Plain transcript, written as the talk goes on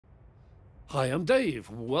Hi, I'm Dave.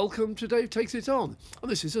 Welcome to Dave Takes It On,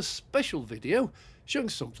 and this is a special video showing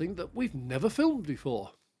something that we've never filmed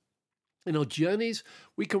before. In our journeys,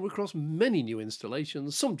 we come across many new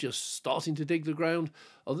installations, some just starting to dig the ground,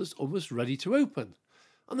 others almost ready to open,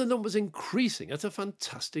 and the numbers increasing at a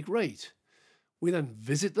fantastic rate. We then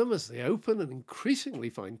visit them as they open and increasingly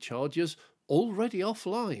find chargers already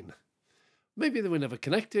offline. Maybe they were never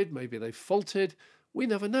connected, maybe they faulted, we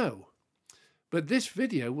never know. But this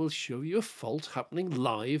video will show you a fault happening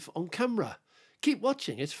live on camera. Keep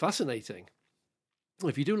watching, it's fascinating.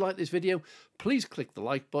 If you do like this video, please click the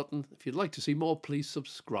like button. If you'd like to see more, please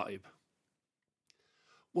subscribe.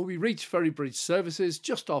 Well, we reached Ferry Bridge Services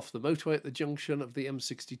just off the motorway at the junction of the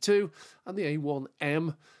M62 and the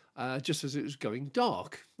A1M, just as it was going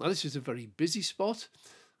dark. Now, this is a very busy spot.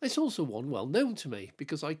 It's also one well known to me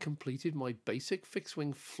because I completed my basic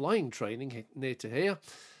fixed-wing flying training near to here,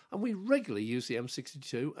 and we regularly use the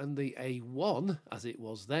M62 and the A1, as it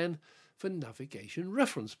was then, for navigation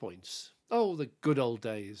reference points. Oh, the good old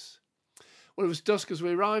days. Well, it was dusk as we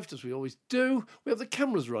arrived, as we always do. We have the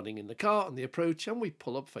cameras running in the car and the approach, and we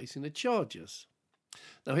pull up facing the chargers.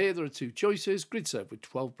 Now here there are two choices, Gridserve with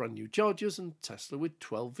 12 brand new chargers and Tesla with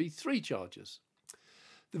 12 V3 chargers.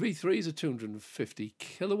 The V3s are 250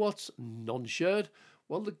 kilowatts, non-shared,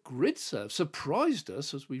 while the Gridserve surprised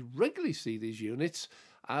us as we regularly see these units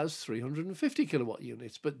as 350 kilowatt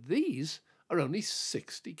units, but these are only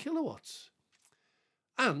 60 kilowatts.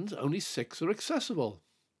 And only 6 are accessible.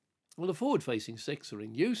 Well, the forward-facing 6 are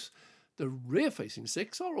in use, the rear-facing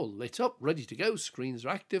 6 are all lit up, ready to go, screens are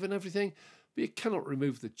active and everything, but you cannot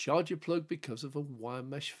remove the charger plug because of a wire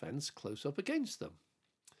mesh fence close up against them.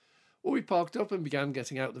 Well, we parked up and began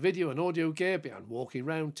getting out the video and audio gear, began walking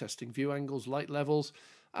around, testing view angles, light levels,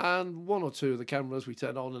 and one or two of the cameras we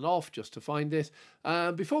turned on and off just to find it.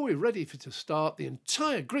 Before we were ready to start, the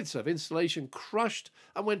entire Gridserve installation crashed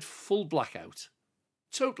and went full blackout.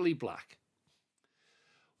 Totally black.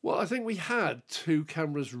 Well, I think we had two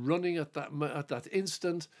cameras running at that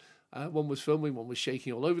instant. One was filming, one was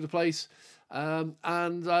shaking all over the place. We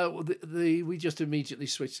just immediately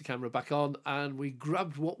switched the camera back on and we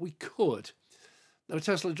grabbed what we could. Now, a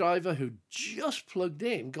Tesla driver who just plugged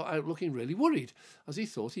in got out looking really worried as he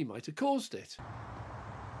thought he might have caused it.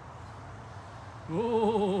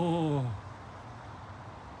 Oh!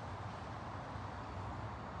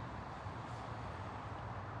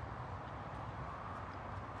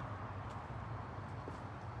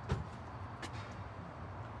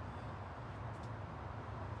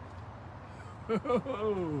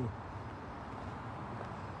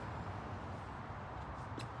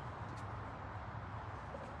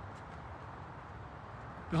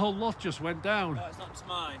 The whole lot just went down. No, it's not just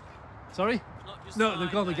mine. Sorry? It's not just no, mine,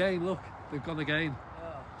 they've gone mate. again, look. They've gone again.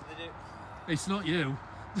 Oh, they do. It's not you.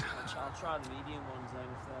 I'll try the medium ones then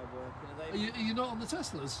if they're working. Are you not on the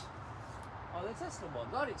Teslas? Oh, the Tesla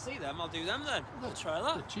ones. I didn't see them. I'll do them then. I'll try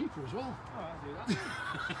They're that. cheaper as well. All right, I'll do that.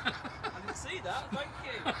 I didn't see that. Thank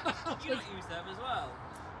you. You don't use them as well.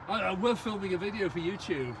 We're filming a video for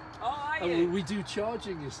YouTube. Oh, are you? We do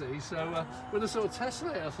charging, you see. So when I saw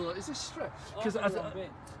Tesla, I thought, is this straight? Because I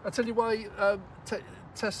tell you why,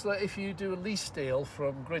 Tesla, if you do a lease deal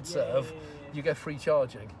from Gridserve, you get free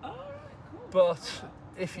charging. Oh, right, cool. But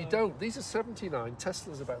if you don't, these are 79,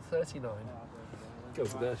 Tesla's about 39. Go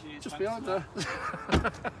for there, just behind there.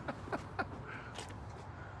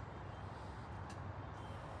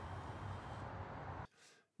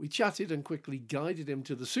 We chatted and quickly guided him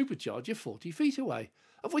to the supercharger 40 feet away,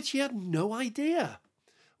 of which he had no idea.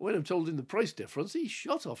 When I'm told in the price difference, he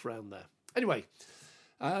shot off round there. Anyway,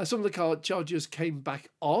 some of the car chargers came back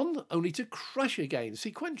on, only to crash again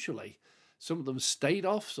sequentially. Some of them stayed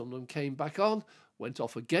off, some of them came back on, went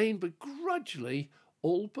off again, but gradually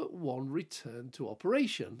all but one returned to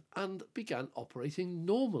operation and began operating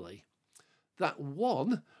normally. That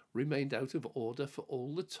one remained out of order for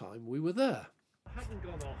all the time we were there. Hasn't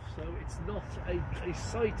gone off, so it's not a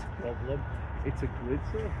site problem, it's a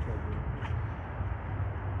Gridserve problem.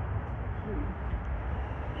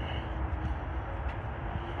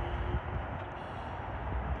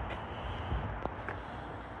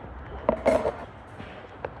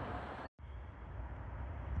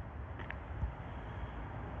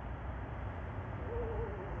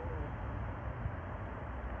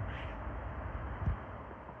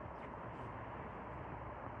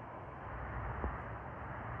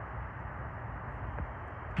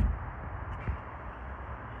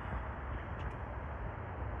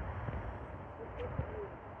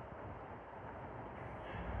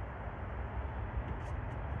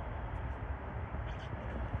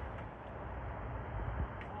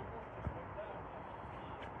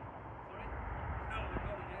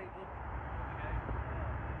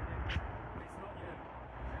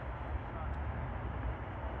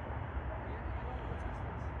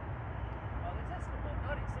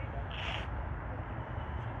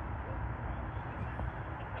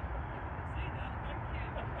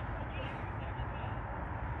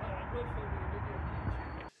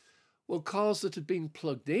 Well, cars that had been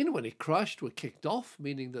plugged in when it crashed were kicked off,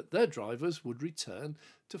 meaning that their drivers would return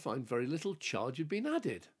to find very little charge had been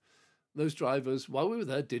added. Those drivers, while we were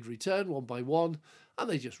there, did return one by one, and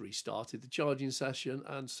they just restarted the charging session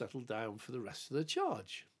and settled down for the rest of the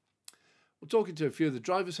charge. We're talking to a few of the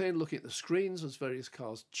drivers here and looking at the screens as various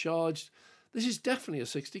cars charged. This is definitely a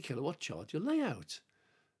 60 kilowatt charger layout.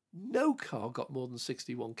 No car got more than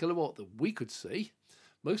 61 kilowatt that we could see.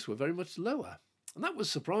 Most were very much lower. And that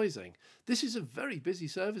was surprising. This is a very busy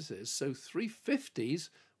services, so 350s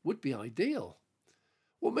would be ideal.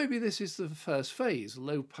 Well, maybe this is the first phase,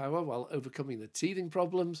 low power while overcoming the teething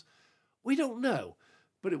problems. We don't know,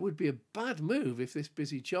 but it would be a bad move if this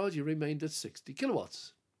busy charger remained at 60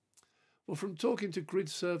 kilowatts. Well, from talking to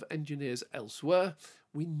Gridserve engineers elsewhere,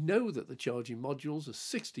 we know that the charging modules are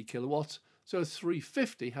 60 kilowatts, so a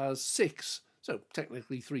 350 has 6, so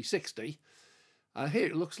technically 360. Here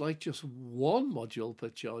it looks like just one module per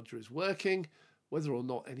charger is working. Whether or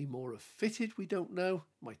not any more are fitted, we don't know.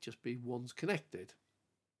 Might just be one's connected.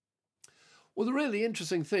 Well, the really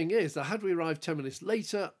interesting thing is that had we arrived 10 minutes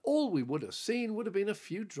later, all we would have seen would have been a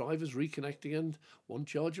few drivers reconnecting and one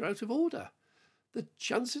charger out of order. The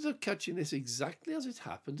chances of catching this exactly as it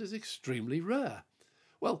happened is extremely rare.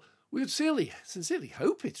 Well, we would sincerely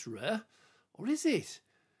hope it's rare, or is it?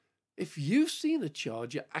 If you've seen a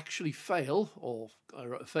charger actually fail, or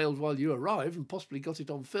failed while you arrived and possibly got it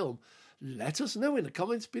on film, let us know in the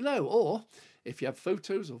comments below, or if you have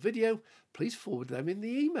photos or video, please forward them in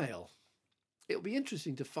the email. It'll be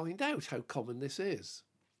interesting to find out how common this is.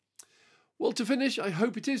 Well, to finish, I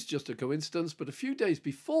hope it is just a coincidence, but a few days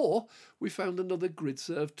before, we found another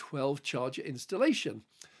Gridserve 12 charger installation.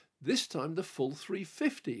 This time the full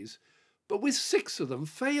 350s, but with 6 of them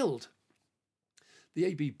failed. The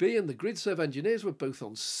ABB and the Gridserve engineers were both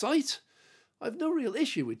on site. I've no real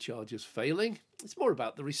issue with chargers failing. It's more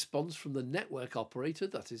about the response from the network operator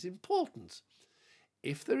that is important.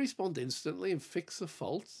 If they respond instantly and fix the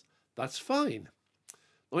faults, that's fine.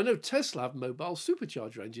 I know Tesla have mobile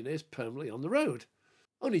supercharger engineers permanently on the road.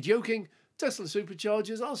 Only joking, Tesla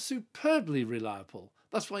superchargers are superbly reliable.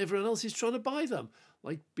 That's why everyone else is trying to buy them,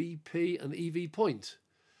 like BP and EV Point.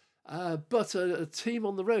 But a team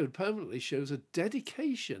on the road permanently shows a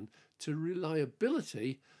dedication to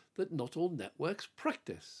reliability that not all networks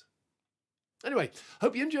practice. Anyway,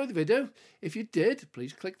 hope you enjoyed the video. If you did,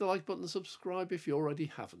 please click the like button and subscribe if you already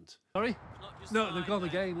haven't. Sorry? No, they've gone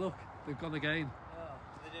again, look. They've gone again. Oh,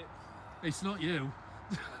 they do. It's not you.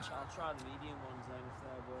 I'll try the medium ones then if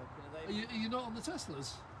they're working. Are you not on the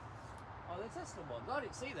Teslas? Oh, they're Tesla ones. I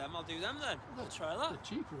didn't see them. I'll do them then. I'll try that.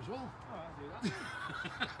 They're cheaper as well. Alright, I'll do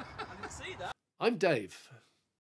that. I didn't see that. I'm Dave.